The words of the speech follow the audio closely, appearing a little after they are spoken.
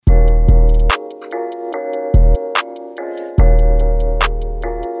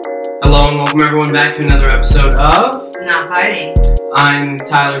Welcome everyone back to another episode of Not Fighting. I'm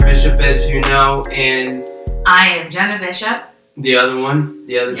Tyler Bishop, as you know, and I am Jenna Bishop. The other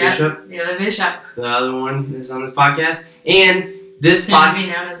Bishop. The other Bishop. The other one is on this podcast. And this Soon to be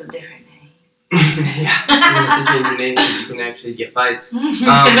known as a different name. Yeah, you have to change your name so you can actually get fights.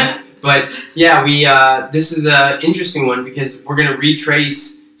 But yeah, this is an interesting one because we're going to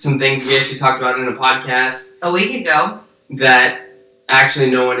retrace some things we actually talked about in a podcast a week ago that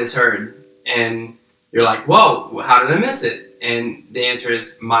actually no one has heard. And you're like, whoa, how did I miss it? And the answer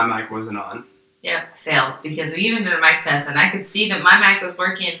is my mic wasn't on. Yep, failed. Because we even did a mic test and I could see that my mic was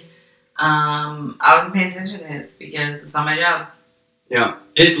working. I wasn't paying attention to this because it's not my job. Yeah,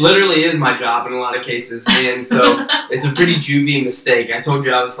 it literally is my job in a lot of cases. And so it's a pretty juvie mistake. I told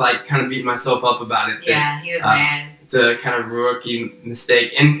you I was like kind of beating myself up about it. Yeah, he was mad. It's a kind of rookie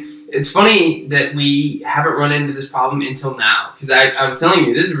mistake. And it's funny that we haven't run into this problem until now. Because I was telling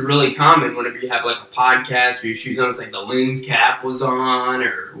you, this is really common whenever you have like a podcast or your shoes on. It's like the lens cap was on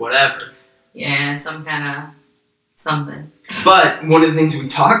or whatever. Yeah, some kind of something. But one of the things we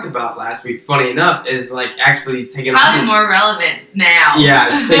talked about last week, funny enough, is like actually taking probably more relevant now.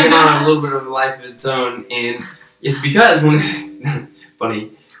 Yeah, it's taking on a little bit of a life of its own. And it's because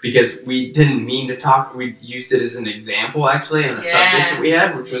funny. Because we didn't mean to talk, we used it as an example, actually, on a subject that we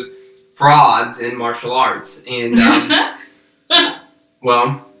had, which was frauds in martial arts. And,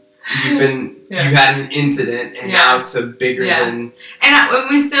 well, you had an incident, and now it's a bigger than... And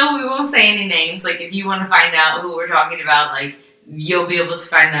we won't say any names. Like, if you want to find out who we're talking about, like, you'll be able to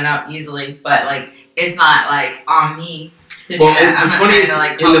find that out easily. But, like, it's not, like, on me to do that. I'm not trying to,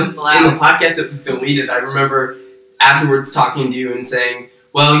 like, call people out. In the podcast that was deleted, I remember afterwards talking to you and saying,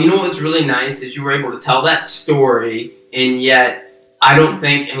 well, you know what's really nice is you were able to tell that story, and yet I don't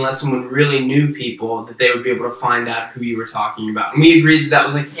think unless someone really knew people that they would be able to find out who you were talking about. And we agreed that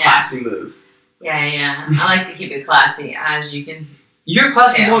was like a classy move. Yeah. I like to keep it classy, as you can. You're a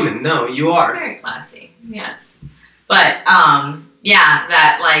classy woman. No, you are. Very classy, yes. But,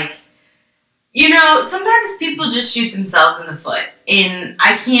 that, like, you know, sometimes people just shoot themselves in the foot, and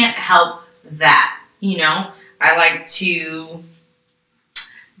I can't help that, you know? I like to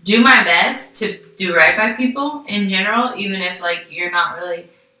do my best to do right by people in general, even if, like, you're not really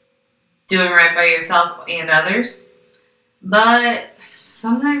doing right by yourself and others. But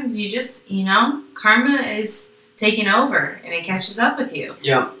sometimes you just, you know, karma is taking over and it catches up with you.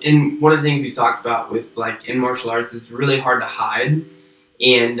 Yeah, and one of the things we talked about with, like, in martial arts, it's really hard to hide,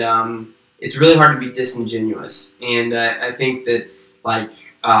 and it's really hard to be disingenuous. And I think that, like,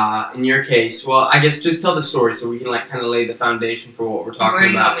 in your case, well, I guess just tell the story so we can like kind of lay the foundation for what we're talking about. Where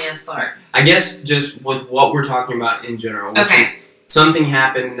do you want me to start? I guess just with what we're talking about in general, which is something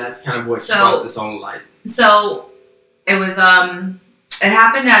happened, and that's kind of what brought this all to light. So it was it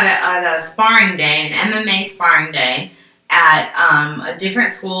happened at a sparring day, an MMA sparring day at a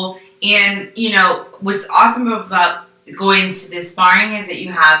different school, and you know what's awesome about going to this sparring is that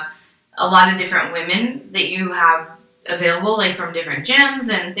you have a lot of different women that you have available, like from different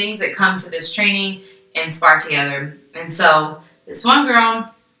gyms and things that come to this training and spar together. And so this one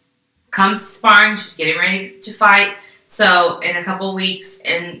girl comes sparring, she's getting ready to fight. So in a couple weeks,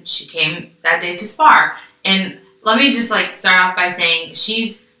 and she came that day to spar. And let me just like start off by saying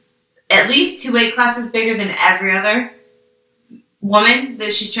she's at least 2 weight classes bigger than every other woman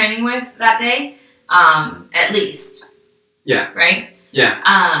that she's training with that day. At least. Yeah. Right?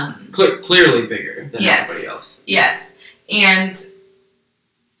 Yeah. Clearly bigger than everybody else. Yes. And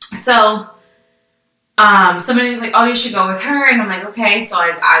so somebody was like, oh, you should go with her. And I'm like, okay. So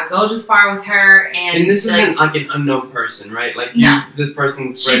I go to spar with her. And this isn't like an unknown person, right? Like, this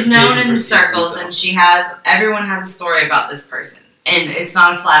person's... She's known in the circles, and everyone has a story about this person. And it's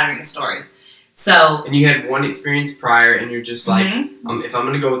not a flattering story. So... And you had one experience prior, and you're just like, if I'm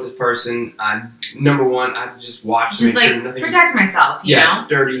going to go with this person, number one, I have to just watch to make sure nothing... protect myself, you know?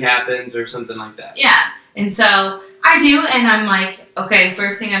 Dirty happens or something like that. Yeah. And so I do, and I'm like, okay,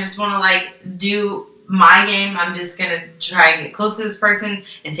 first thing I just want to like do my game. I'm just going to try and get close to this person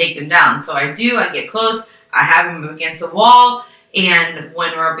and take them down. So I get close, I have him against the wall, and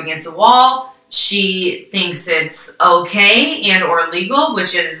when we're up against the wall, she thinks it's okay and or legal,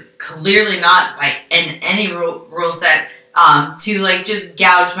 which is clearly not like in any rule set, to like just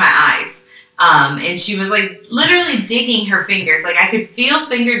gouge my eyes. And she was like literally digging her fingers. Like I could feel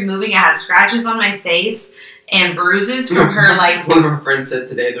fingers moving. I had scratches on my face and bruises from her. Like one of her friends said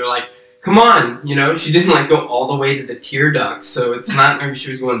today, they're like, come on, you know, she didn't like go all the way to the tear ducts, so it's not like she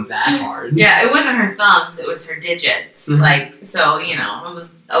was going that hard. Yeah, it wasn't her thumbs, it was her digits. Mm-hmm. Like, so, you know, it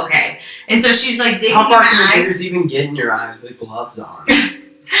was okay. And so she's like digging in my eyes. How far can the fingers even get in your eyes with gloves on?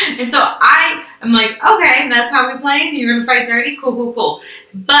 And so I'm like, okay, that's how we playing. You're gonna fight dirty, cool.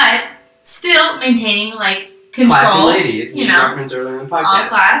 But still maintaining like control. Classy lady, as we referenced earlier in the podcast. All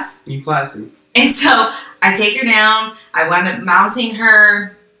class. You classy. And so I take her down. I wound up mounting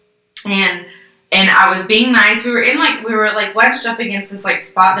her, and I was being nice. We were wedged up against this like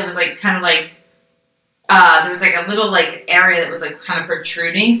spot that was like kind of like there was like a little like area that was like kind of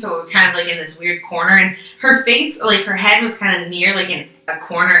protruding, so we were kind of like in this weird corner, and her face, like her head was kind of near like a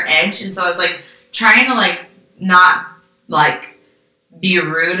corner edge, and so I was like trying to like not like be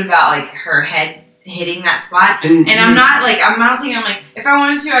rude about like her head hitting that spot, and I'm not like I'm mounting. I'm like, if I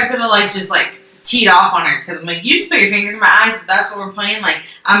wanted to, I could have like just like teed off on her, because I'm like, you just put your fingers in my eyes if that's what we're playing. Like,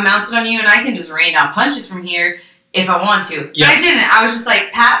 I'm mounted on you and I can just rain down punches from here if I want to. Yeah. But I didn't. I was just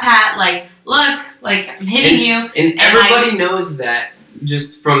like, pat, like, look, like, I'm hitting you. And everybody knows that,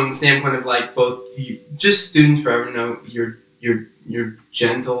 just from the standpoint of like both, just students forever know you're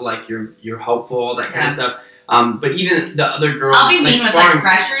gentle, like you're helpful, all that kind of stuff. But even the other girls, I'll be mean with like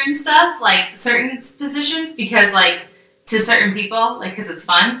pressure and stuff, like certain positions, because like, to certain people, like, because it's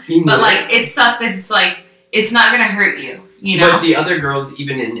fun, but like it's stuff that's like it's not gonna hurt you, you know. But the other girls,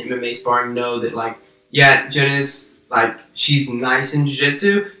 even in MMA sparring, know that like, yeah, Jenna's like, she's nice in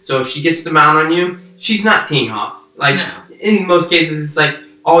jiu-jitsu, so if she gets the mount on you, she's not teeing off. Like in most cases, it's like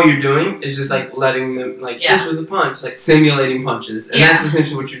all you're doing is just like letting them like this was a punch, like simulating punches, and that's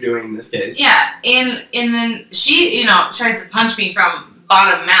essentially what you're doing in this case. Yeah, and then she tries to punch me from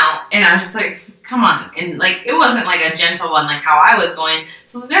bottom mount, and I was just like, come on. And like, it wasn't like a gentle one like how I was going,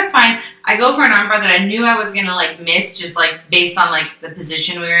 so that's fine. I go for an armbar that I knew I was gonna like miss, just like based on like the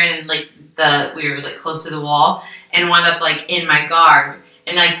position we were in, and like we were like close to the wall, and wound up like in my guard,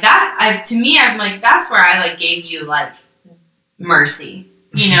 and like that to me, I'm like, that's where I like gave you like mercy,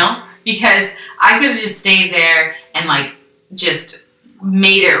 you know, because I could have just stayed there and like just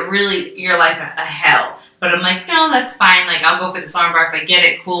made it really your life a hell. But I'm like, no, that's fine. Like, I'll go for this armbar if I get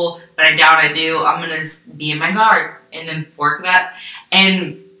it, cool. But I doubt I do. I'm going to just be in my guard and then work that.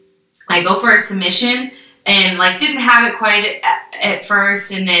 And I go for a submission and, like, didn't have it quite at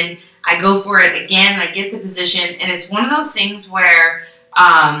first. And then I go for it again. I get the position. And it's one of those things where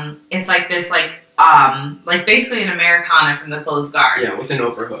it's like this, like basically an Americana from the closed guard. Yeah, with an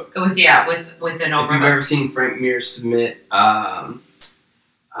overhook. With an overhook. If you've ever seen Frank Mir submit...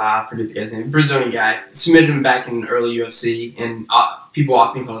 I forget the guy's name. Brazilian guy. Submitted him back in early UFC, and people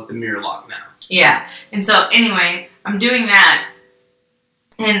often call it the mirror lock now. Yeah. And so, anyway, I'm doing that,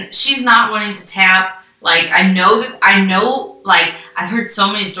 and she's not wanting to tap. Like, I know, like, I've heard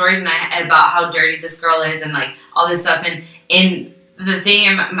so many stories about how dirty this girl is and, like, all this stuff, and the thing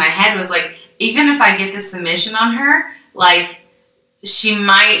in my head was, like, even if I get this submission on her, like, she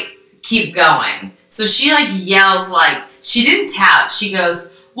might keep going. So she, like, yells, like, she didn't tap. She goes,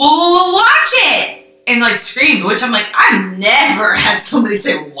 well, watch it! And, like, screamed, which I'm like, I've never had somebody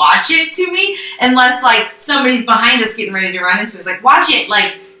say, watch it to me, unless, like, somebody's behind us getting ready to run into us. Like, watch it!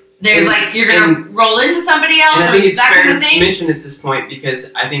 Like, there's, like, you're going to roll into somebody else, and I think it's that fair kind of thing. To mention at this point,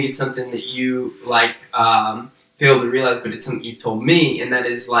 because I think it's something that you, like, fail to realize, but it's something you've told me, and that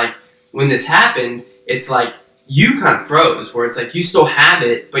is, like, when this happened, it's like, you kind of froze, where it's like you still have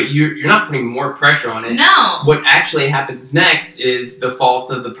it, but you're not putting more pressure on it. No. What actually happens next is the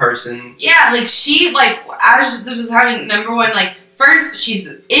fault of the person. Yeah, like she, like, as was having, number one, like, first she's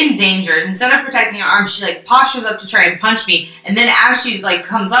in danger. Instead of protecting her arm, she, like, postures up to try and punch me. And then as she, like,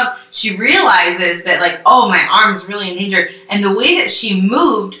 comes up, she realizes that, like, oh, my arm's really in danger. And the way that she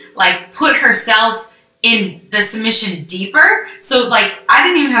moved, like, put herself in the submission deeper, so like I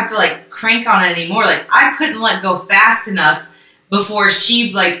didn't even have to like crank on it anymore. Like I couldn't let go fast enough before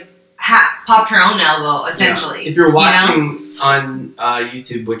she like popped her own elbow essentially. Yeah. If you're watching on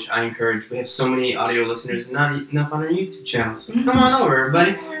YouTube, which I encourage, we have so many audio listeners, not enough on our YouTube channel. So come on over,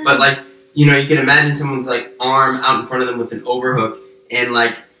 everybody. But like you can imagine someone's like arm out in front of them with an overhook, and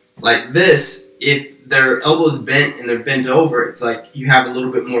like this, if their elbow's bent and they're bent over, it's like you have a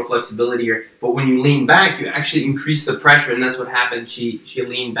little bit more flexibility here. But when you lean back, you actually increase the pressure, and that's what happened. She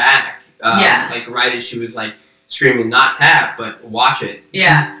leaned back, like right as she was like screaming, not tap, but watch it.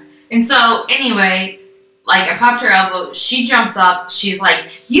 Yeah. And so anyway, like I popped her elbow. She jumps up. She's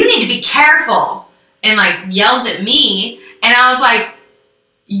like, "You need to be careful," and like yells at me. And I was like,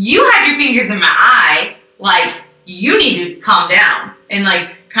 "You had your fingers in my eye. Like you need to calm down." And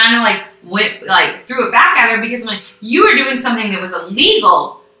like kind of like threw it back at her because I'm like, you were doing something that was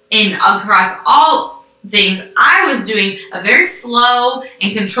illegal across all things. I was doing a very slow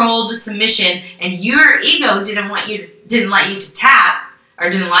and controlled submission, and your ego didn't let you to tap or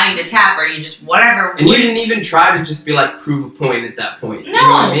didn't allow you to tap, or you just whatever. And you didn't even try to just be like prove a point at that point. No, you know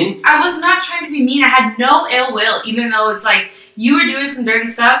what I mean? I was not trying to be mean. I had no ill will, even though it's like you were doing some dirty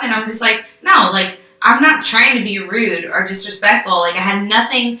stuff, and I'm just like, no, like I'm not trying to be rude or disrespectful. Like I had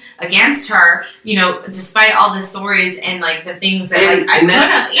nothing against her, you know, despite all the stories and like the things that like I could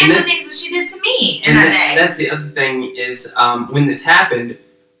have, and the things that she did to me in that day. That's the other thing is when this happened,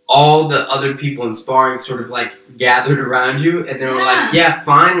 all the other people in sparring sort of like gathered around you, and they were like, "Yeah,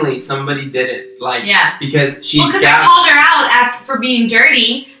 finally somebody did it." Like, because I called her out for being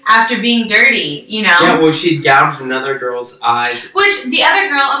dirty. After being dirty, you know. Yeah, well, she'd gouged another girl's eyes. Which the other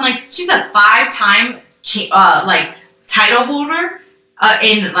girl, I'm like, she's a 5-time like title holder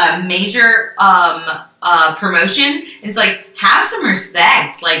in a major promotion. It's like, have some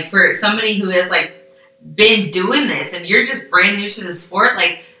respect, like for somebody who has like been doing this, and you're just brand new to the sport.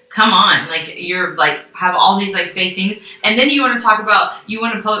 Like, come on, like you're like have all these like fake things, and then you want to talk about you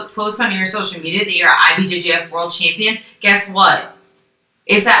want to post on your social media that you're an IBJJF world champion. Guess what?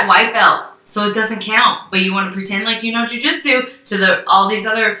 It's that white belt, so it doesn't count. But you want to pretend like you know jiu-jitsu to all these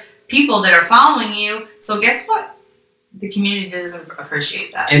other people that are following you. So guess what? The community doesn't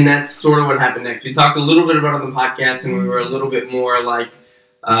appreciate that. And that's sort of what happened next. We talked a little bit about it on the podcast, and we were a little bit more like,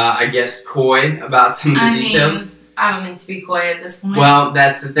 I guess, coy about some of the details. I don't need to be coy at this point. Well,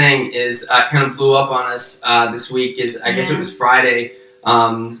 that's the thing is, kind of blew up on us this week. I guess it was Friday.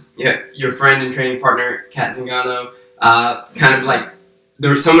 Your friend and training partner, Kat Zingano, kind of like.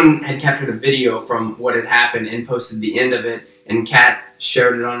 Someone had captured a video from what had happened and posted the end of it, and Kat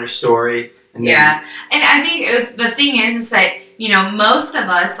shared it on her story. And and I think the thing is that, you know, most of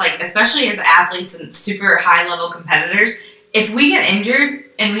us, like especially as athletes and super high level competitors, if we get injured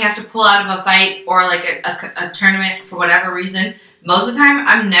and we have to pull out of a fight or like a tournament for whatever reason, most of the time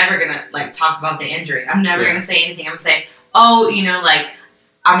I'm never gonna like talk about the injury. I'm never gonna say anything. I'm gonna say, oh, you know, like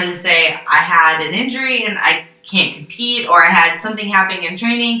I'm gonna say I had an injury and I can't compete, or I had something happening in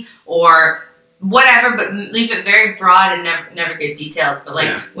training, or whatever, but leave it very broad and never get details. But like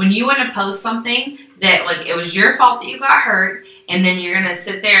when you want to post something that like it was your fault that you got hurt, and then you're gonna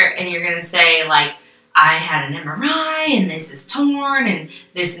sit there and you're gonna say like I had an MRI and this is torn and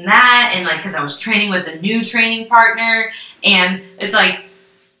this and that, and like because I was training with a new training partner, and it's like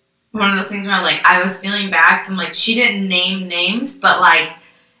one of those things where like I was feeling bad because I'm like she didn't name names, but like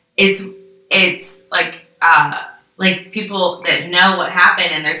it's like people that know what happened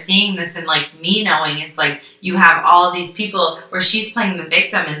and they're seeing this, and like me knowing, it's like you have all these people where she's playing the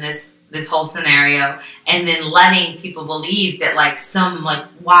victim in this whole scenario, and then letting people believe that like some like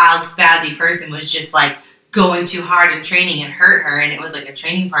wild spazzy person was just like going too hard in training and hurt her, and it was like a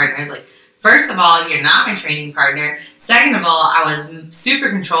training partner. It's like, first of all, you're not my training partner. Second of all, I was super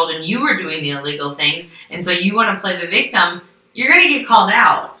controlled and you were doing the illegal things, and so you want to play the victim, you're gonna get called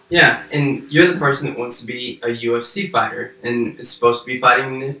out. Yeah, and you're the person that wants to be a UFC fighter and is supposed to be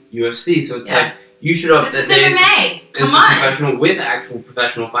fighting in the UFC. So it's like you should have that day as the professional with actual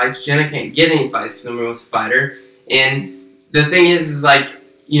professional fights. Jenna can't get any fights because nobody wants to fight her. And the thing is like,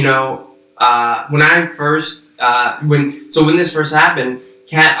 you know, when I first when this first happened,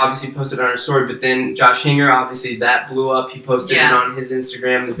 Kat obviously posted on her story, but then Josh Hinger, obviously that blew up. He posted it on his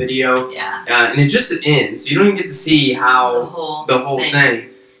Instagram, the video. And it just ends. So you don't even get to see how the whole thing.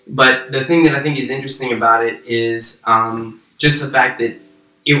 But the thing that I think is interesting about it is just the fact that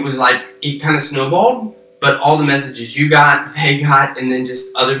it was like, it kind of snowballed, but all the messages you got, they got, and then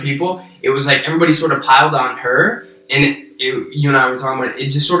just other people, it was like everybody sort of piled on her, and you and I were talking about it,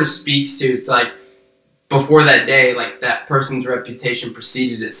 it just sort of speaks to, it's like, before that day, like that person's reputation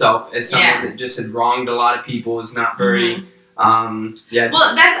preceded itself as someone that just had wronged a lot of people, is not very, well,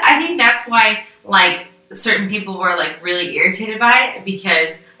 I think that's why, like, certain people were like really irritated by it,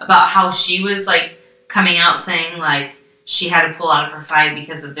 because about how she was like coming out saying like she had to pull out of her fight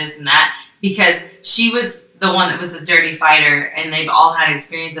because of this and that, because she was the one that was a dirty fighter, and they've all had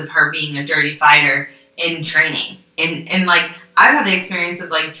experience of her being a dirty fighter in training, and like I've had the experience of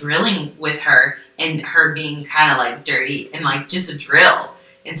like drilling with her and her being kind of like dirty and like just a drill,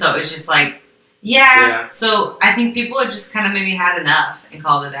 and so it's just like so I think people have just kind of maybe had enough and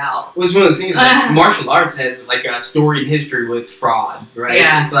called it out. Well, it's one of those things like martial arts has like a storied history with fraud, right?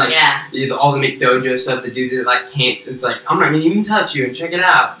 It's like all the McDojo stuff that do that like can't. It's like, I'm not gonna even touch you and check it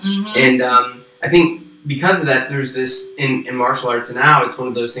out. And I think because of that, there's this in martial arts now. It's one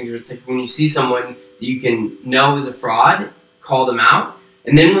of those things where it's like when you see someone that you can know is a fraud, call them out,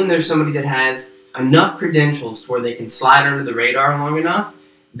 and then when there's somebody that has enough credentials to where they can slide under the radar long enough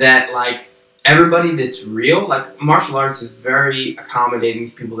that like. Everybody that's real, like martial arts is very accommodating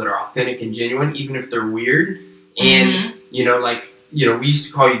to people that are authentic and genuine, even if they're weird. And, you know, like we used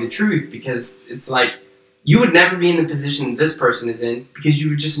to call you the truth, because it's like, you would never be in the position this person is in, because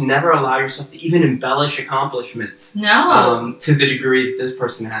you would just never allow yourself to even embellish accomplishments to the degree that this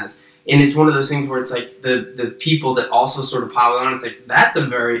person has. And it's one of those things where it's like the people that also sort of pile on, it's like, that's a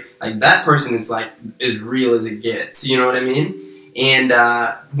very, like, that person is like as real as it gets, you know what I mean? And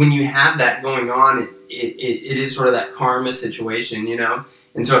when you have that going on, it is sort of that karma situation,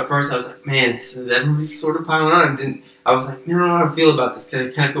 And so at first I was like, man, everybody's sort of piling on. I was like, man, I don't know how to feel about this,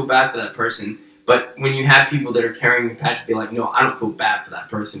 because I kind of feel bad for that person. But when you have people that are carrying the passion, be like, no, I don't feel bad for that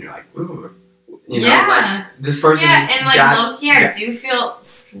person. You're like, ooh. Like, this person and like, low-key, I do feel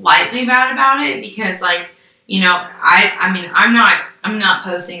slightly bad about it, because like, I mean, I'm not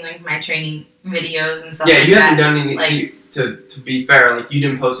posting like my training videos and stuff like that. Yeah, you haven't done anything, like, to be fair, like, you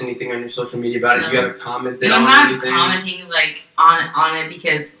didn't post anything on your social media about it. No. You haven't commented on anything. I'm not commenting like on it,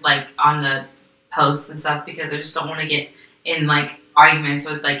 because like on the posts and stuff, because I just don't want to get in like arguments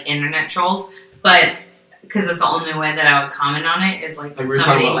with like internet trolls. But because that's the only way that I would comment on it, is like, we're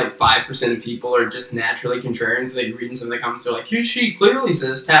talking about like 5% of people are just naturally contrarians. They read some of the comments, they're like, she clearly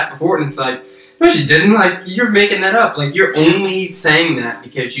says tap before, and it's like, no, she didn't. Like, you're making that up. Like, you're only saying that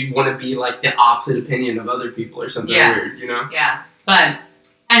because you want to be like the opposite opinion of other people or something weird, Yeah. But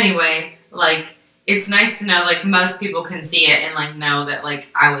anyway, like, it's nice to know, like, most people can see it and like know that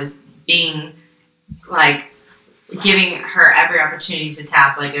like I was being like giving her every opportunity to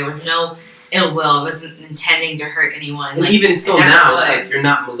tap. Like, there was no ill will. I wasn't intending to hurt anyone. And like, even still now, it's like, you're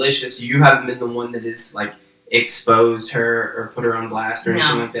not malicious. You haven't been the one that is like exposed her or put her on blast or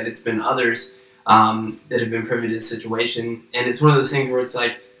anything like that. It's been others that have been privy to the situation. And it's one of those things where it's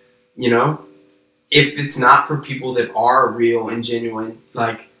like, if it's not for people that are real and genuine,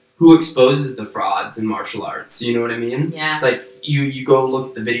 like, who exposes the frauds in martial arts? You know what I mean? Yeah. It's like, you go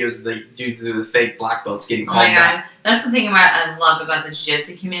look at the videos of the dudes with the fake black belts getting called back. Oh my God. That's the thing I love about the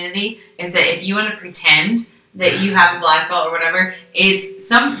jiu-jitsu community, is that if you want to pretend that you have a black belt or whatever, it's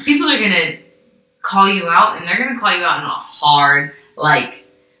some people are going to call you out, and they're going to call you out in a hard, like,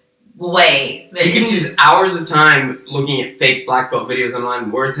 way. You can choose hours of time looking at fake black belt videos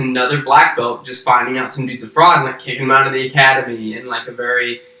online, where it's another black belt just finding out some dude's a fraud and like kicking them out of the academy in like a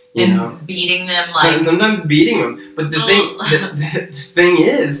very, beating them, like, sometimes beating them. But the thing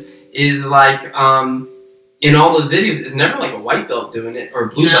is like, in all those videos, it's never like a white belt doing it, or a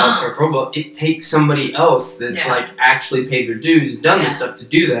blue belt, or a pro belt. It takes somebody else that's like actually paid their dues and done this stuff to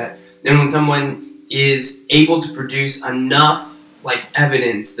do that. And when someone is able to produce enough like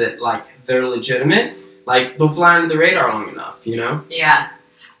evidence that like they're legitimate, like, they'll fly under the radar long enough, Yeah.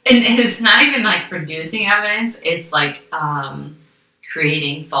 And it's not even like producing evidence, it's like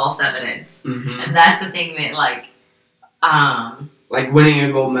creating false evidence. Mm-hmm. And that's the thing that like winning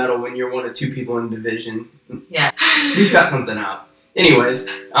a gold medal when you're one of two people in the division. Yeah. We've got something out. Anyways,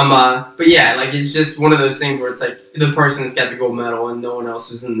 but yeah, like, it's just one of those things where it's like, the person's got the gold medal and no one else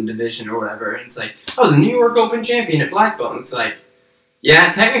was in the division or whatever, and it's like, I was a New York Open champion at black belt, and it's like,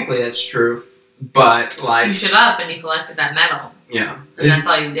 yeah, technically that's true, but like, you showed up and you collected that medal. Yeah. And that's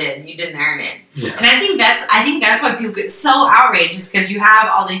all you did. You didn't earn it. Yeah. And I think that's why people get so outraged, is because you have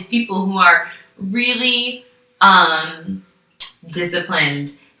all these people who are really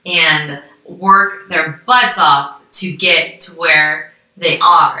disciplined and work their butts off to get to where they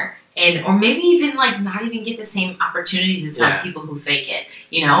are, and or maybe even like not even get the same opportunities as some people who fake it.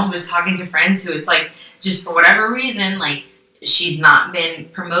 I was talking to friends who, it's like, just for whatever reason, like, she's not been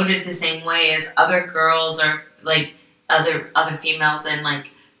promoted the same way as other girls or like other females in like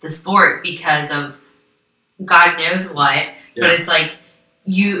the sport because of God knows what. Yeah. But it's like,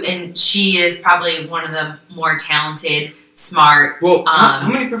 she is probably one of the more talented, smart. Well,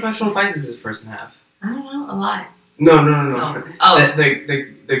 how many professional fights does this person have? I don't know, a lot. No. Oh.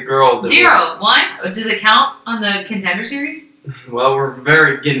 The girl. 0, 1? Does it count on the Contender Series? Well,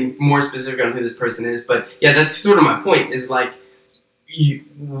 we're getting more specific on who this person is, but yeah, that's sort of my point, is like,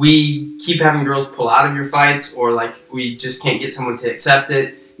 we keep having girls pull out of your fights, or like, we just can't get someone to accept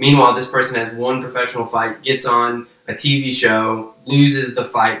it. Meanwhile, this person has one professional fight, gets on a TV show, loses the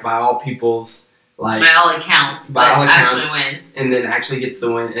fight by all people's, like, by all accounts, but actually wins, and then actually gets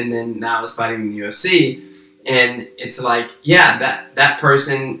the win, and then now is fighting in the UFC. And it's like, yeah, that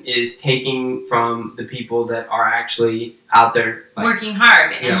person is taking from the people that are actually out there, like, working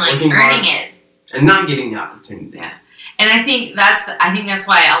hard and like earning it, and not getting the opportunities. Yeah. And I think that's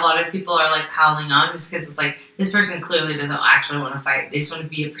why a lot of people are like piling on, just because it's like, this person clearly doesn't actually want to fight. They just want to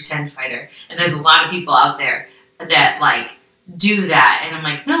be a pretend fighter. And there's a lot of people out there that like do that. And I'm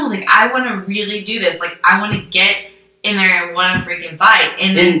like, no, like, I want to really do this. Like, I want to get in there and want to freaking fight.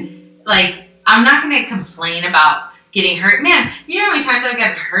 And then like, I'm not going to complain about getting hurt. Man, you know how many times I've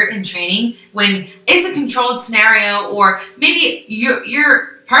gotten hurt in training when it's a controlled scenario, or maybe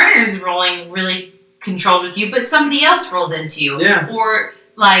your partner is rolling really controlled with you, but somebody else rolls into you. Yeah. Or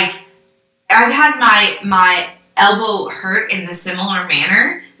like I've had my elbow hurt in the similar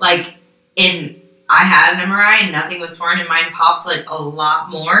manner. Like I had an MRI and nothing was torn, and mine popped like a lot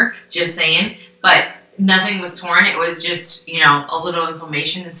more. Just saying, but nothing was torn. It was just, a little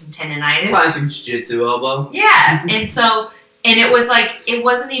inflammation and some tendonitis. Classic jiu-jitsu elbow. Yeah. And it was like, it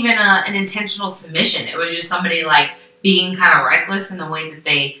wasn't even an intentional submission. It was just somebody like being kind of reckless in the way that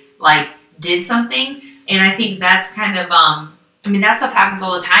they like did something. And I think that's kind of, that stuff happens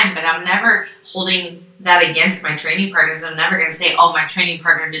all the time, but I'm never holding that against my training partners. I'm never going to say, oh, my training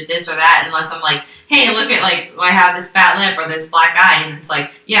partner did this or that, unless I'm like, hey, look at, like, I have this fat lip or this black eye, and it's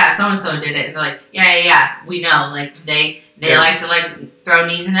like, yeah, so-and-so did it. And they're like, yeah, we know. Like, they like to, like, throw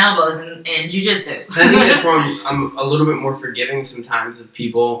knees and elbows in jiu-jitsu. I think that's why I'm a little bit more forgiving sometimes of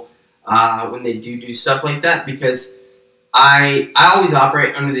people when they do stuff like that, because I always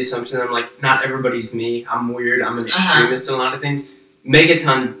operate under the assumption I'm like, not everybody's me. I'm weird. I'm an extremist in a lot of things.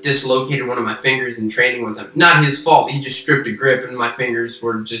 Megaton dislocated one of my fingers in training one time. Not his fault. He just stripped a grip and my fingers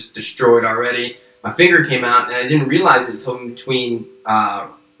were just destroyed already. My finger came out and I didn't realize it until in between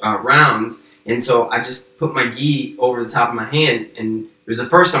rounds. And so I just put my gi over the top of my hand, and it was the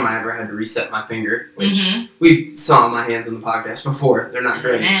first time I ever had to reset my finger, which we saw my hands on the podcast before. They're not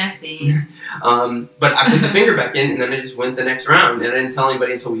great. Nasty. But I put the finger back in, and then I just went the next round, and I didn't tell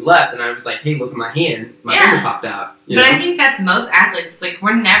anybody until we left, and I was like, hey, look at my hand. My finger popped out. But I think that's most athletes. It's like,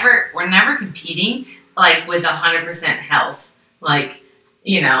 we're never competing, like, with 100% health. Like,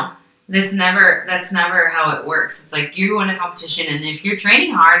 that's never how it works. It's like, you go in a competition, and if you're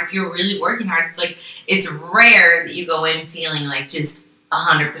training hard, if you're really working hard, it's like, it's rare that you go in feeling like just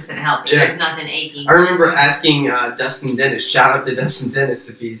 100% healthy. Yeah. There's nothing aching. I remember asking Dustin Dennis, shout out to Dustin Dennis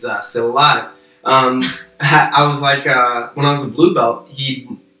if he's still alive. I was like, when I was a blue belt,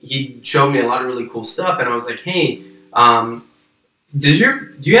 he showed me a lot of really cool stuff, and I was like, hey, do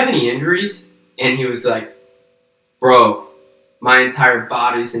you have any injuries? And he was like, bro, my entire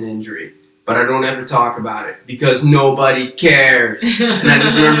body's an injury, but I don't ever talk about it because nobody cares. And I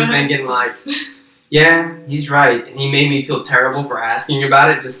just remember thinking, like, yeah, he's right. And he made me feel terrible for asking about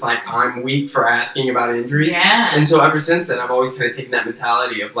it, just like I'm weak for asking about injuries. Yeah. And so ever since then, I've always kind of taken that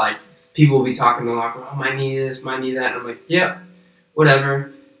mentality of, like, people will be talking in the locker room, oh, my knee this, my knee that. And I'm like, yeah,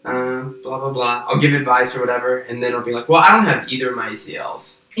 whatever, blah, blah, blah. I'll give advice or whatever. And then I'll be like, well, I don't have either of my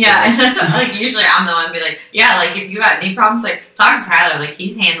ACLs. Yeah, and that's what, like, usually I'm the one to be like, yeah, like, if you got any problems, like, talk to Tyler, like,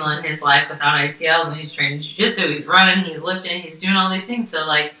 he's handling his life without ACLs, and he's training jiu-jitsu, he's running, he's lifting, he's doing all these things, so,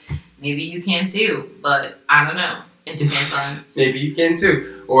 like, maybe you can too, but I don't know. It depends on... Maybe you can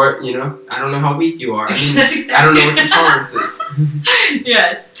too. Or, I don't know how weak you are. I mean, that's exactly. I don't know what your tolerance is.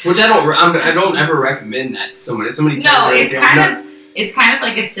 Yes. Which I don't ever recommend that to someone. If somebody tells me it's kind of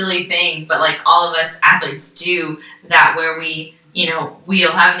like a silly thing, but, like, all of us athletes do that, where we...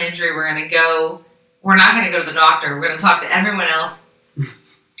 we'll have an injury, we're not going to go to the doctor, we're going to talk to everyone else,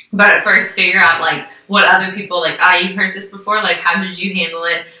 but at first figure out, like, what other people, like, you've heard this before, like, how did you handle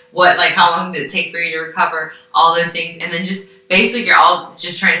it, how long did it take for you to recover, all those things, and then just, basically, you're all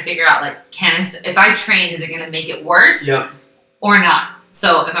just trying to figure out, like, if I train, is it going to make it worse, or not?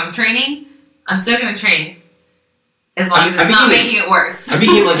 So, if I'm training, I'm still going to train, as long as it's not making it worse. I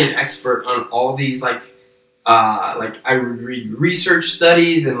became, like, an expert on all these, like I would read research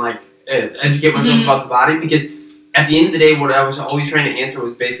studies and, like, educate myself about the body, because at the end of the day, what I was always trying to answer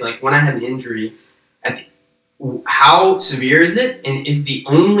was basically, like, when I had an injury, how severe is it, and is the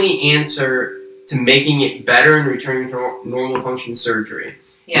only answer to making it better and returning to normal function surgery?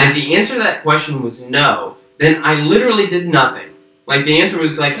 Yeah. And if the answer to that question was no, then I literally did nothing. Like, the answer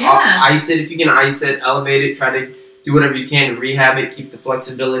was, like, ice it if you can ice it, elevate it, try to do whatever you can to rehab it, keep the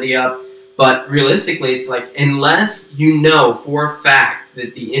flexibility up. But realistically, it's like, unless you know for a fact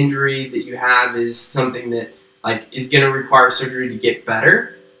that the injury that you have is something that, like, is going to require surgery to get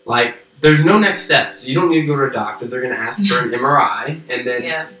better, like, there's no next steps. You don't need to go to a doctor. They're going to ask for an MRI. And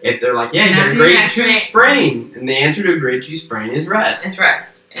then if they're like, yeah, you got a grade 2 sprain. And the answer to a grade 2 sprain is rest. It's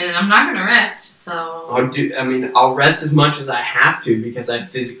rest. And I'm not going to rest, so... I'll rest as much as I have to because I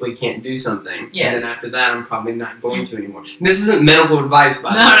physically can't do something. Yes. And then after that, I'm probably not going to anymore. And this isn't medical advice,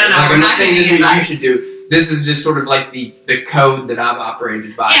 by the way. No. Like, I'm not saying this is what you should do. This is just sort of like the code that I've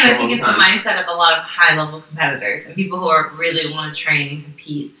operated by. And I think it's the mindset of a lot of high-level competitors and people who really want to train and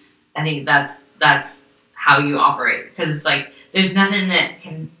compete. I think that's how you operate, because it's like there's nothing that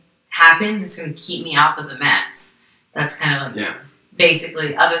can happen that's going to keep me off of the mats. That's kind of like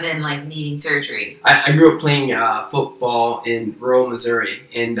basically, other than like needing surgery. I grew up playing football in rural Missouri,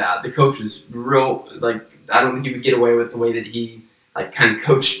 and the coach was real, like, I don't think he would get away with the way that he, like, kind of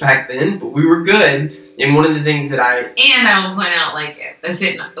coached back then, but we were good. And one of the things that And I will point out, like, if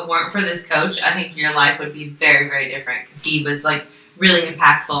it weren't for this coach, I think your life would be very, very different, because he was, like, really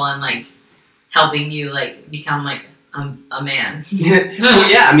impactful and, like, helping you, like, become, like, a man.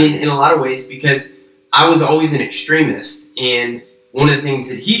 Well, yeah, I mean, in a lot of ways, because I was always an extremist, and one of the things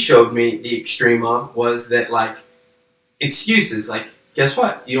that he showed me the extreme of was that, like, excuses, like, guess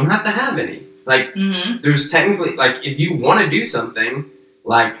what? You don't have to have any. Like, there's technically, like, if you want to do something,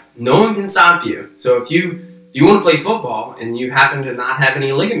 like, no one can stop you. So if you want to play football and you happen to not have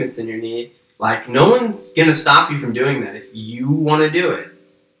any ligaments in your knee, like, no one's going to stop you from doing that if you want to do it.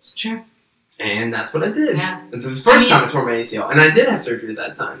 It's true. And that's what I did. Yeah. It was the first time I tore my ACL. And I did have surgery at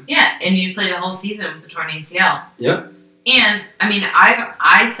that time. Yeah, and you played a whole season with the torn ACL. Yep. And, I mean,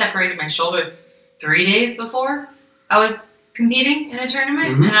 I separated my shoulder 3 days before I was competing in a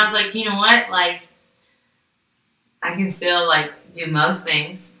tournament. And I was like, you know what? Like, I can still, like, do most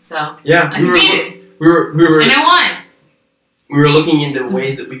things. So, yeah, I competed. We were, and I won. We were looking into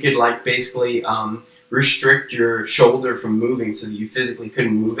ways that we could, like, basically restrict your shoulder from moving so that you physically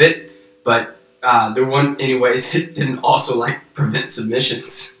couldn't move it. But there weren't any ways that didn't also, like, prevent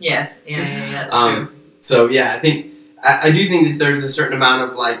submissions. Yes. Yeah, that's true. So, yeah, I do think that there's a certain amount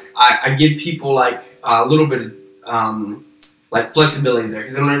of, like, I give people, like, a little bit of, like, flexibility there,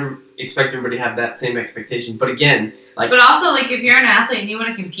 because I don't ever expect everybody to have that same expectation. But again, like... But also, like, if you're an athlete and you want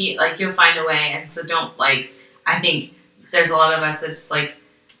to compete, like, you'll find a way. And so don't, like, I think there's a lot of us that's, like,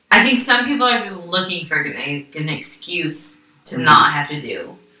 I think some people are just looking for an excuse to not have to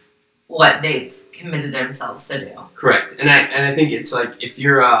do what they've committed themselves to do. Correct. And I think it's, like, if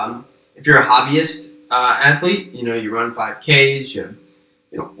you're a hobbyist athlete, you know, you run 5Ks, you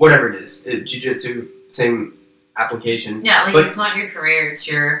know, whatever it is, jiu-jitsu, same application. Yeah, like, it's not your career, it's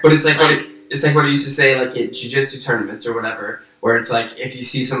your... But it's like what I used to say, like, at jiu-jitsu tournaments or whatever, where it's like, if you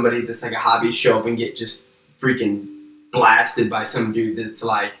see somebody that's like a hobbyist show up and get just freaking blasted by some dude that's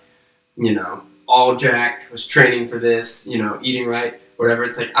like, you know, all jacked, was training for this, you know, eating right, whatever,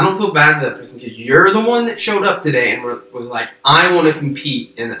 it's like, I don't feel bad for that person, because you're the one that showed up today and was like, I want to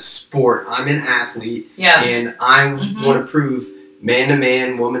compete in a sport, I'm an athlete, and I want to prove man to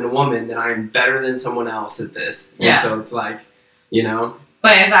man, woman to woman, that I'm better than someone else at this. And so it's like, you know.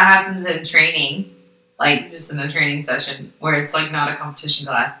 But if that happens in training, like just in a training session where it's like not a competition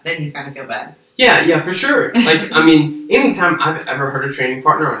class, then you kind of feel bad. Yeah, for sure. Like, I mean, anytime I've ever hurt a training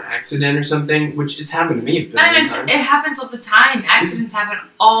partner on accident or something, which it's happened to me a billion times. It happens all the time. Accidents happen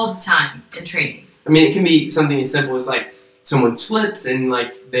all the time in training. I mean, it can be something as simple as, like, someone slips and,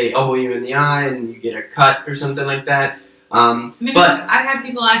 like, they elbow you in the eye and you get a cut or something like that. I mean, but I've had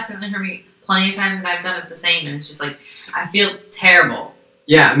people accidentally hurt me plenty of times, and I've done it the same, and it's just like, I feel terrible.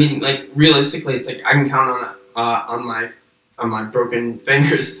 Yeah, I mean, like, realistically, it's like I can count on my broken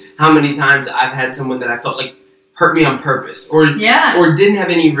fingers how many times I've had someone that I felt like hurt me on purpose, or didn't have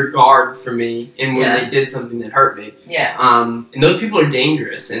any regard for me, and when they did something that hurt me. Yeah. And those people are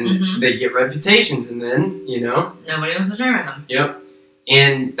dangerous, and they get reputations, and then, you know, nobody wants to train with them. Yep.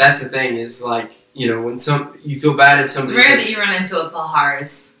 And that's the thing, is like, you know, when you feel bad if somebody... It's rare that you run into a Paul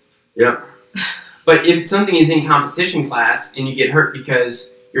Harris. Yep. But if something is in competition class and you get hurt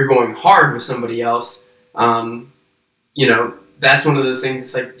because you're going hard with somebody else, you know, that's one of those things.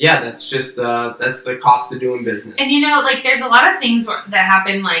 It's like, yeah, that's just that's the cost of doing business. And you know, like, there's a lot of things that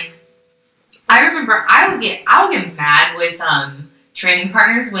happen. Like, I remember I would get mad with training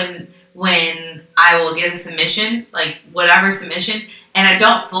partners when I will get a submission, like whatever submission, and I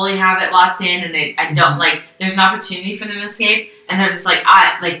don't fully have it locked in, and I don't, like, there's an opportunity for them to escape, and they're just like,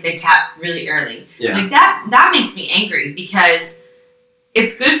 they tap really early. Yeah. Like, that makes me angry, because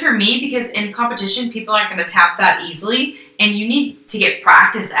it's good for me, because in competition, people aren't going to tap that easily, and you need to get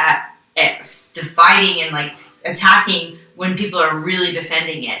practice at fighting and, like, attacking when people are really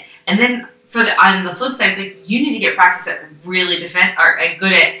defending it. And then on the flip side, it's like, you need to get practice at really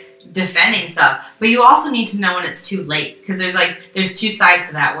good at defending stuff, but you also need to know when it's too late, because there's two sides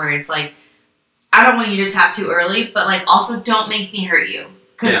to that, where it's like, I don't want you to tap too early, but, like, also don't make me hurt you,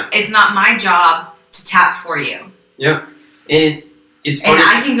 because it's not my job to tap for you. Yeah, and it's funny. And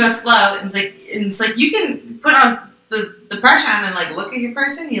I can go slow, and it's like you can put on the pressure on and, like, look at your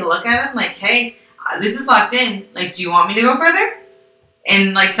person, you look at them like, hey, this is locked in, like, do you want me to go further?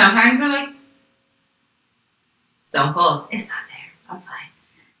 And, like, sometimes they're like, Stone Cold, it's not there, I'm fine.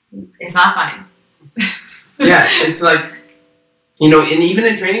 It's not fine. Yeah, it's like, you know, and even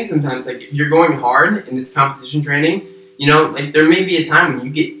in training sometimes, like, if you're going hard and it's competition training, you know, like there may be a time when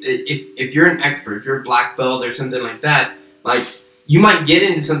you get, if you're an expert, if you're a black belt or something like that, like you might get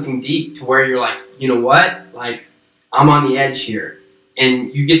into something deep to where you're like, you know what, like I'm on the edge here.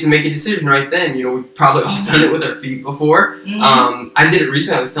 And you get to make a decision right then. You know, we've probably all done it with our feet before. I did it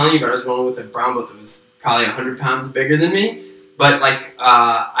recently. I was telling you about I was rolling with a brown belt that was probably 100 pounds bigger than me. But, like,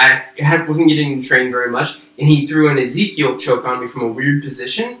 wasn't getting trained very much. And he threw an Ezekiel choke on me from a weird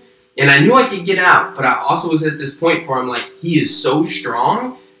position. And I knew I could get out. But I also was at this point where I'm like, he is so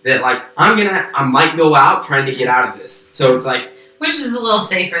strong that, like, I might go out trying to get out of this. So it's like. Which is a little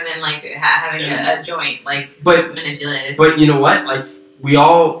safer than, like, having a joint, like, manipulated. But you know what? Like, we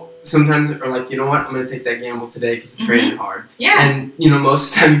all sometimes are like, you know what? I'm going to take that gamble today because I'm training hard. Yeah. And, you know,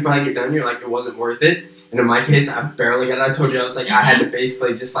 most of the time you probably get done, you're like, it wasn't worth it. And in my case, I barely got it. I told you, I was like, I had to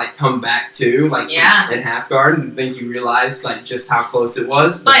basically just, like, come back to, like, in half guard and think you realized, like, just how close it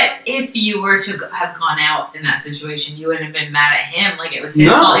was. But if you were to have gone out in that situation, you wouldn't have been mad at him. Like, it was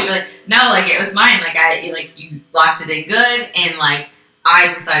his fault. You'd be like, no, like, it was mine. Like, you locked it in good, and, like, I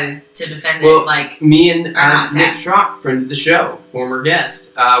decided to defend it, like... Me and Nick Schrock, friend of the show, former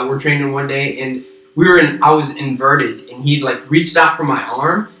guest, were training one day, and I was inverted, and he'd, like, reached out for my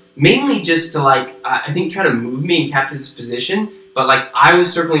arm, mainly just to, like, I think try to move me and capture this position, but, like, I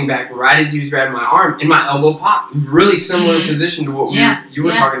was circling back right as he was grabbing my arm, and my elbow popped. It was really similar position to what you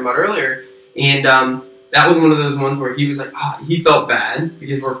were talking about earlier, and that was one of those ones where he was like, he felt bad,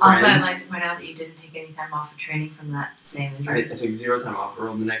 because we're friends. Also, I'd like to point out that you didn't take any time off of training from that same injury. I took 0 time off. I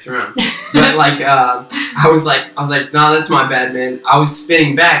rolled the next round. But, like, I was like, no, that's my bad, man. I was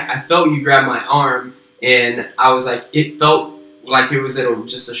spinning back. I felt you grab my arm, and I was like, it felt like it was at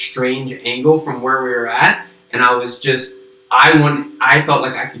just a strange angle from where we were at, and I was just, I felt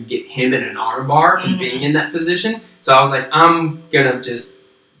like I could get him in an arm bar from being in that position, so I was like,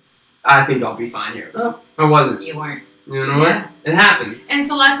 I think I'll be fine here. Oh, I wasn't. You weren't. You know what? It happens. And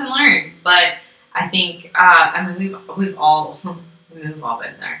it's a lesson learned, but I think, we've all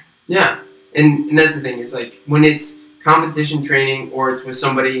been there. Yeah, and that's the thing, is like, when it's competition training, or it's with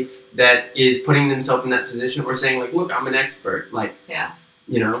somebody that is putting themselves in that position, or saying, like, look, I'm an expert, like,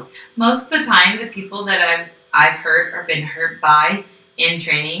 you know. Most of the time, the people that I've hurt or been hurt by in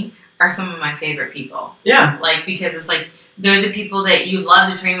training are some of my favorite people. Yeah. Like, because it's like, they're the people that you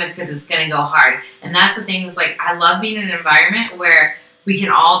love to train with because it's going to go hard. And that's the thing, is like, I love being in an environment where we can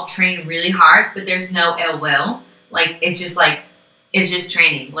all train really hard, but there's no ill will. Like, it's just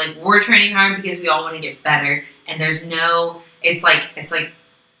training. Like, we're training hard because we all want to get better. And there's no, it's like,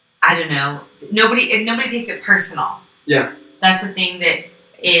 I don't know. Nobody takes it personal. Yeah. That's the thing that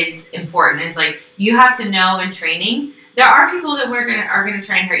is important. It's like, you have to know in training, there are people that are gonna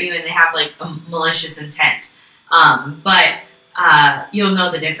try and hurt you, and they have, like, a malicious intent. But you'll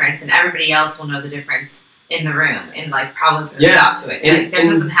know the difference, and everybody else will know the difference in the room, and, like, probably put a stop to it. And, that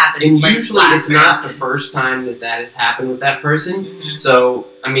doesn't happen. And usually it's not the first time that has happened with that person. So,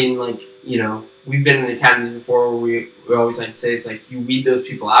 I mean, like, you know, we've been in academies before where we always like to say, it's like, you weed those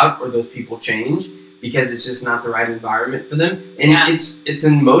people out, or those people change, because it's just not the right environment for them. And it's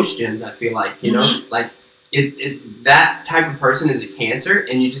in most gyms, I feel like, you know, like, that type of person is a cancer,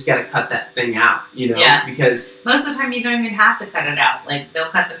 and you just got to cut that thing out, you know, because most of the time you don't even have to cut it out. Like, they'll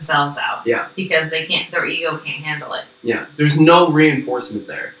cut themselves out, because their ego can't handle it. Yeah, there's no reinforcement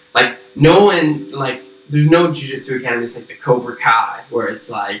there. Like, no one, like, there's no jiu-jitsu academies like the Cobra Kai, where it's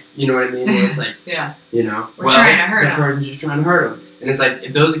like, you know what I mean? Where it's like, you know, we're trying to hurt that person's just trying to hurt them, and it's like,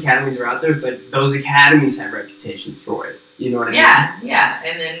 if those academies are out there, it's like those academies have reputations for it. You know what I mean? Yeah,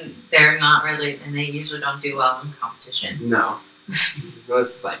 and then they're not really, and they usually don't do well in competition. No.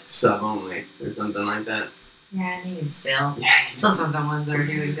 It's like sub only or something like that. Yeah, and even still. Yeah. Those are the ones that are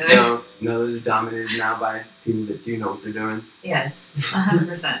doing good. No, those are dominated now by people that do know what they're doing. Yes,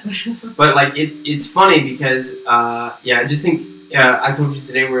 100%. But, like, it's funny because, I just think, I told you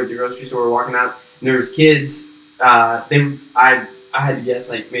today we were at the grocery store, we were walking out, and there was kids, I had to guess,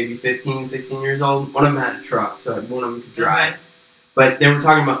 like, maybe 15, 16 years old. One of them had a truck, so one of them could drive. But they were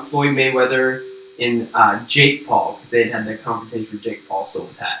talking about Floyd Mayweather and Jake Paul, because they had that confrontation with Jake Paul, so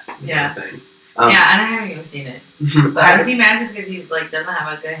was hat. Yeah. Thing. And I haven't even seen it. But is he mad just because he, like, doesn't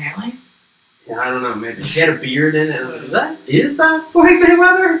have a good hairline? Yeah, I don't know. Maybe he had a beard in it. And I was like, is that Floyd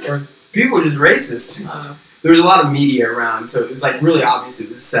Mayweather? Or people were just racist? There was a lot of media around, so it was, like, really obvious it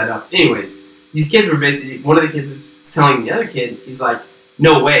was set up. Anyways, these kids were basically, one of the kids was telling the other kid, he's like,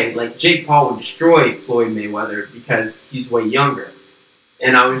 no way, like, Jake Paul would destroy Floyd Mayweather because he's way younger.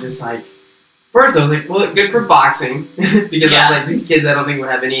 And I was just like, first I was like, well, good for boxing, because I was like, these kids I don't think would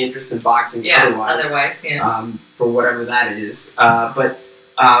have any interest in boxing otherwise, for whatever that is. But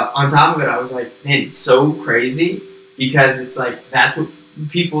on top of it, I was like, man, it's so crazy, because it's like that's what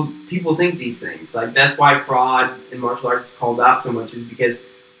people think these things. Like that's why fraud in martial arts is called out so much, is because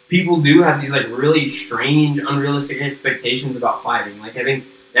people do have these like really strange, unrealistic expectations about fighting. Like I think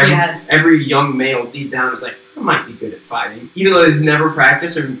every young male deep down is like, I might be good at fighting, even though they've never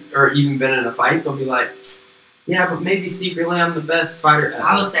practiced or even been in a fight. They'll be like, yeah, but maybe secretly I'm the best fighter ever.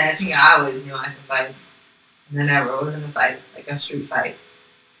 I will say, I think I always knew I could fight, and I never was in a fight, like a street fight,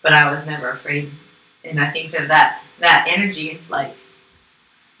 but I was never afraid. And I think that energy, like,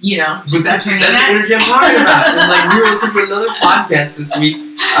 you know, but that's the energy I'm talking about. It's like we were listening to another podcast this week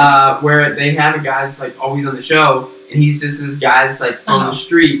where they have a guy that's like always on the show, and he's just this guy that's like on the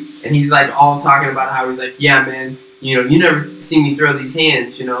street, and he's like all talking about how he's like, yeah, man, you know, you never see me throw these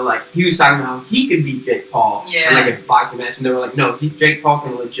hands, you know, like he was talking about how he could beat Jake Paul in like a boxing match, and they were like, no, Jake Paul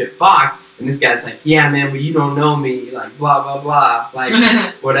can legit box, and this guy's like, yeah, man, but you don't know me, like blah blah blah,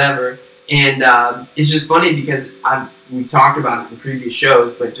 like whatever. And it's just funny because we've talked about it in previous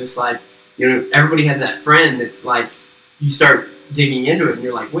shows, but just like, you know, everybody has that friend that like you start digging into it and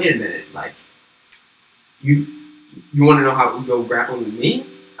you're like, wait a minute, like you want to know how it would go grappling with me?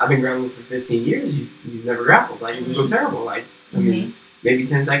 I've been grappling for 15 years. You've never grappled. Like it would go terrible. Like I mean, maybe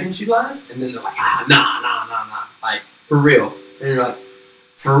 10 seconds you'd last, and then they're like, nah, like for real. And you're like,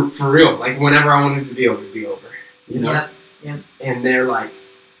 for real. Like whenever I wanted to be over, it'd be over. You know? Yep. And they're like,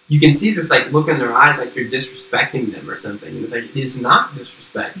 you can see this like look in their eyes, like you're disrespecting them or something. And it's like it's not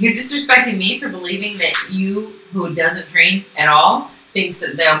disrespect. You're disrespecting me for believing that you, who doesn't train at all, thinks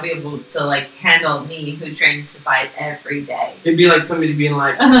that they'll be able to like handle me, who trains to fight every day. It'd be like somebody being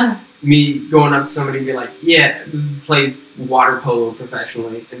like me going up to somebody and be like, yeah, plays water polo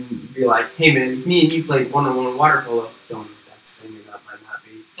professionally, and be like, hey man, me and you played one-on-one water polo. Don't know if that's the thing, that might not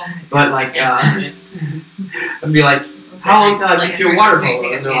be. But like, I'd be like, how long till I beat you a water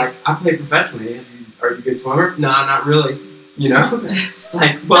polo? And they're like, I play professionally. Are you a good swimmer? No, not really. You know? It's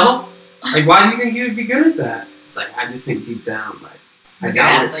like, well, like, why do you think you would be good at that? It's like, I just think deep down, like, I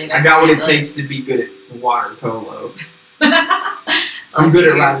got what it takes to be good at water polo. I'm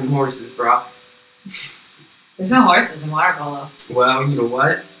good at riding horses, bro. There's no horses in water polo. Well, you know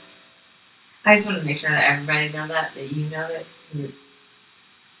what? I just want to make sure that everybody know that you know that.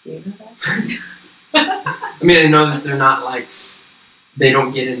 Do you know that? I mean, I know that they're not like, they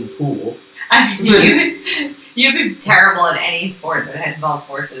don't get in the pool. I mean, you'd be terrible at any sport that had involved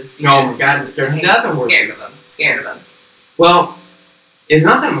horses. Oh my god, scared of nothing horses. Scared of them. Well, it's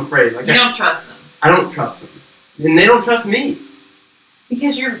not that I'm afraid. Like you don't trust them. I don't trust them. And they don't trust me.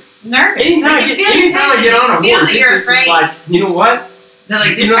 Because you're nervous. Anytime I get on a horse, it's just like, you know what? They're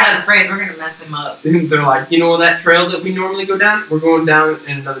like, this guy's afraid, we're going to mess him up. And they're like, you know that trail that we normally go down? We're going down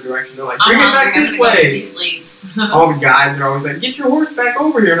in another direction. They're like, bring it back this way. These leaves. All the guides are always like, get your horse back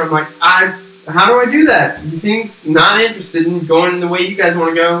over here. And I'm like, how do I do that? He seems not interested in going the way you guys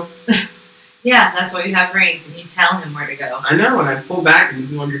want to go. Yeah, that's why you have reins, and you tell him where to go. I know, and I pull back, and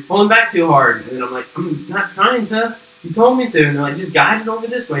he's like, you're pulling back too hard. And then I'm like, I'm not trying to. You told me to. And they're like, just guide it over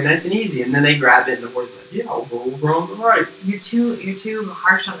this way, nice and easy. And then they grab it, and the horse is like, yeah, I'll go over on the right. You're too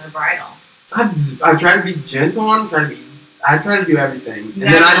harsh on their bridle. I try to be gentle on them, I try to do everything.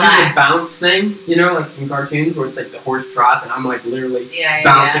 And then I do the bounce thing, you know, like in cartoons where it's like the horse trots, and I'm like literally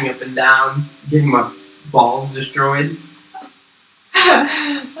bouncing up and down, getting my balls destroyed.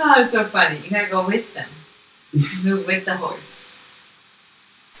 Oh, it's so funny. You gotta go with them. Move with the horse.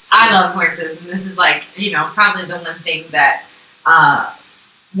 I love horses, and this is like, you know, probably the one thing that,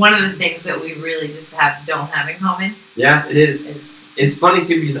 one of the things that we really just don't have in common. Yeah, it is. It's funny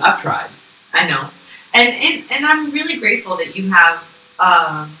too because I've tried. I know, and I'm really grateful that you have,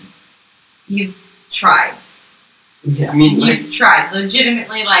 you've tried. Yeah, I mean, you've tried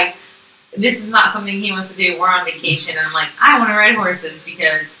legitimately. Like, this is not something he wants to do. We're on vacation, and I'm like, I want to ride horses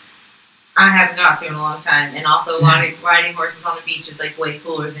because I haven't got to in a long time, and also riding horses on the beach is like way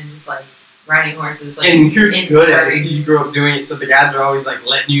cooler than just like riding horses. Like, and you're good at it because you grew up doing it. So the guys are always like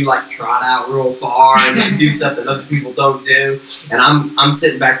letting you like trot out real far and like, do stuff that other people don't do. And I'm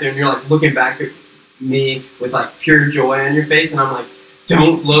sitting back there, and you're like looking back at me with like pure joy on your face, and I'm like,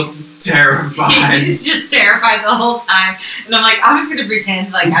 don't look terrified. He's just terrified the whole time, and I'm like, I'm just gonna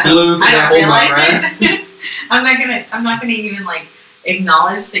pretend like I don't realize it. I'm not gonna even like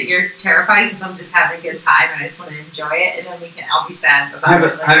acknowledge that you're terrified because I'm just having a good time and I just want to enjoy it, and then I'll be sad about it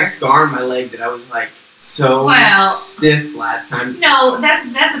later. I have a scar on my leg that I was like so stiff last time. No, that's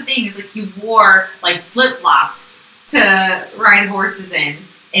the thing. Is like you wore like flip flops to ride horses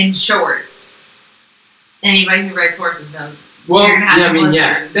in shorts. Anybody who rides horses knows. Well,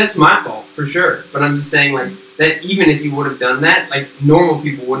 that's my fault for sure. But I'm just saying like that even if you would have done that, like normal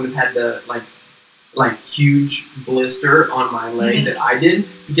people wouldn't have had to like like huge blister on my leg that I did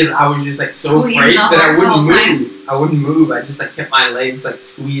because I was just like so Squeeze afraid the that I horse the whole wouldn't time. move. I wouldn't move. I just like kept my legs like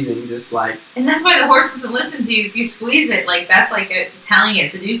squeezing, just like And that's why the horse doesn't listen to you. If you squeeze it, like that's like telling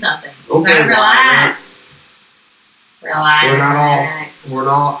it to do something. You okay. gotta relax. Relax. We're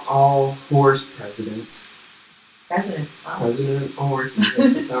not all horse presidents. Presidents. Well, President of horses.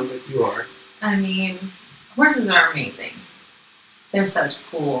 It sounds like you are. I mean, horses are amazing. They're such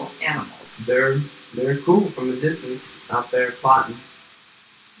cool animals. They're cool from the distance out there plotting.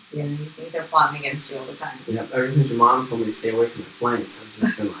 Yeah, you think they're plotting against you all the time. Yep. Ever since your mom told me to stay away from the flanks, I've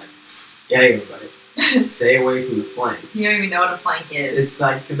just been like, yeah, everybody, stay away from the flanks. You don't even know what a flank is. It's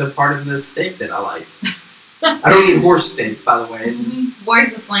like the part of the steak that I like. I don't eat horse steak, by the way.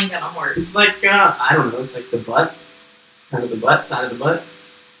 Where's the flank on a horse? It's like I don't know. It's like the butt, kind of the butt, side of the butt.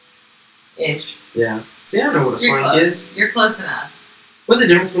 Ish. Yeah. See, I don't know what a You're flank close. is. You're close enough. What's the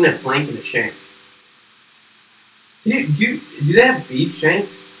difference between a flank and a shank? Do they have beef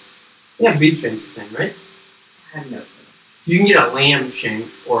shanks? They have beef shanks, I think, right? I have no clue. You can get a lamb shank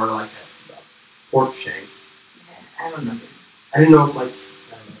or like a pork shank. I don't know. I didn't know if like.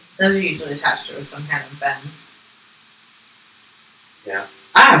 I don't know. Those are usually attached to some kind of bend. Yeah.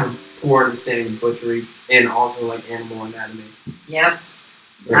 I have a poor understanding of butchery and also like animal anatomy. Yep. Right?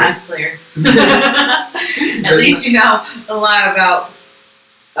 That's clear. At least you know a lot about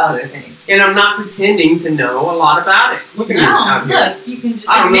other things. And I'm not pretending to know a lot about it. Look at me out No, here. look, you can just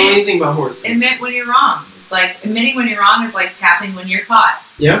I don't know admit, anything about horses. admit when you're wrong. It's like admitting when you're wrong is like tapping when you're caught.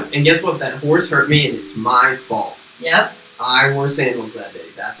 Yep. And guess what? That horse hurt me and it's my fault. Yep. I wore sandals that day.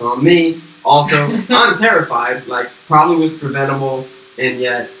 That's on me. Also, I'm terrified. Like, probably was preventable, and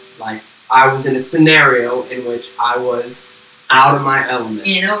yet, like, I was in a scenario in which I was out of my element.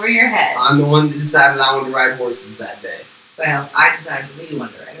 In over your head. I'm the one that decided I wanted to ride horses that day. Well, I decided we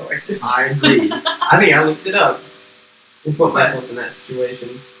wanted to ride horses. I agreed. I think I looked it up and put myself in that situation.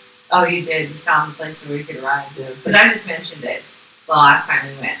 Oh, you did. You found a place where we could ride. Yeah, Because I just mentioned it the last time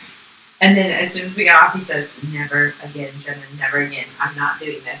we went. And then as soon as we got off, he says, never again, Jenna, never again. I'm not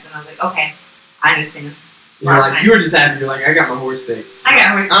doing this. And I was like, okay, I understand. You're like, you were just happy. You're like, I got my horse fixed. I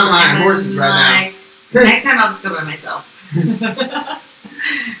got horses. I'm high on horses right now. Next time I'll just go by myself.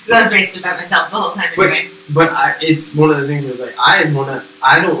 Because I was basically by myself the whole time anyway. But it's one of those things where it's like I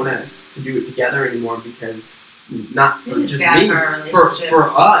don't want us to do it together anymore because not for This is just bad me, for our relationship. for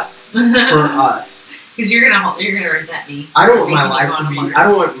us, for us. Because you're gonna resent me. I don't want for my making you life go to on a be. horse. I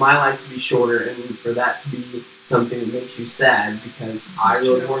don't want my life to be shorter, and for that to be something that makes you sad because This I is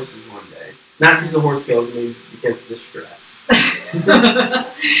rode true. horses one day. Not because the horse killed me, because of the stress.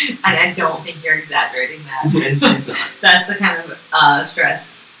 And I don't think you're exaggerating that. And she's not. That's the kind of stress.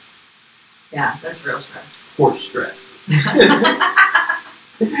 Yeah, that's real stress. Horse stress.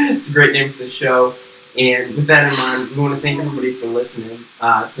 It's a great name for the show. And with that in mind, we want to thank everybody for listening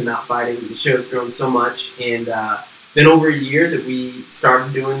to Not Fighting. The show's grown so much, and been over a year that we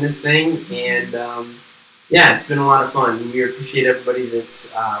started doing this thing, and yeah, it's been a lot of fun. We appreciate everybody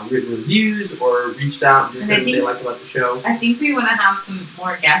that's written reviews or reached out and just And I said what they think- liked about the show. I think we want to have some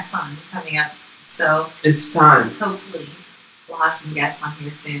more guests on coming up, so It's time. hopefully we'll have some guests on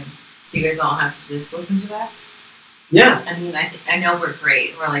here soon, so you guys don't have to just listen to us. Yeah. I mean, I know we're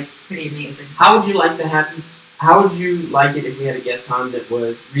great. We're like pretty amazing. How would you like to have? How would you like it if we had a guest on that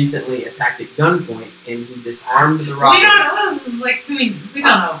was recently attacked at gunpoint and he disarmed the robber? We don't know. This is like, we don't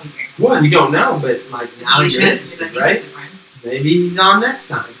know if he's here. Well, we don't know, but like now We you're should, because I interested, think right? he's a friend. Maybe he's on next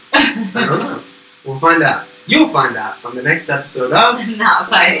time. I don't know. We'll find out. You'll find out on the next episode of Not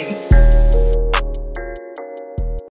fighting.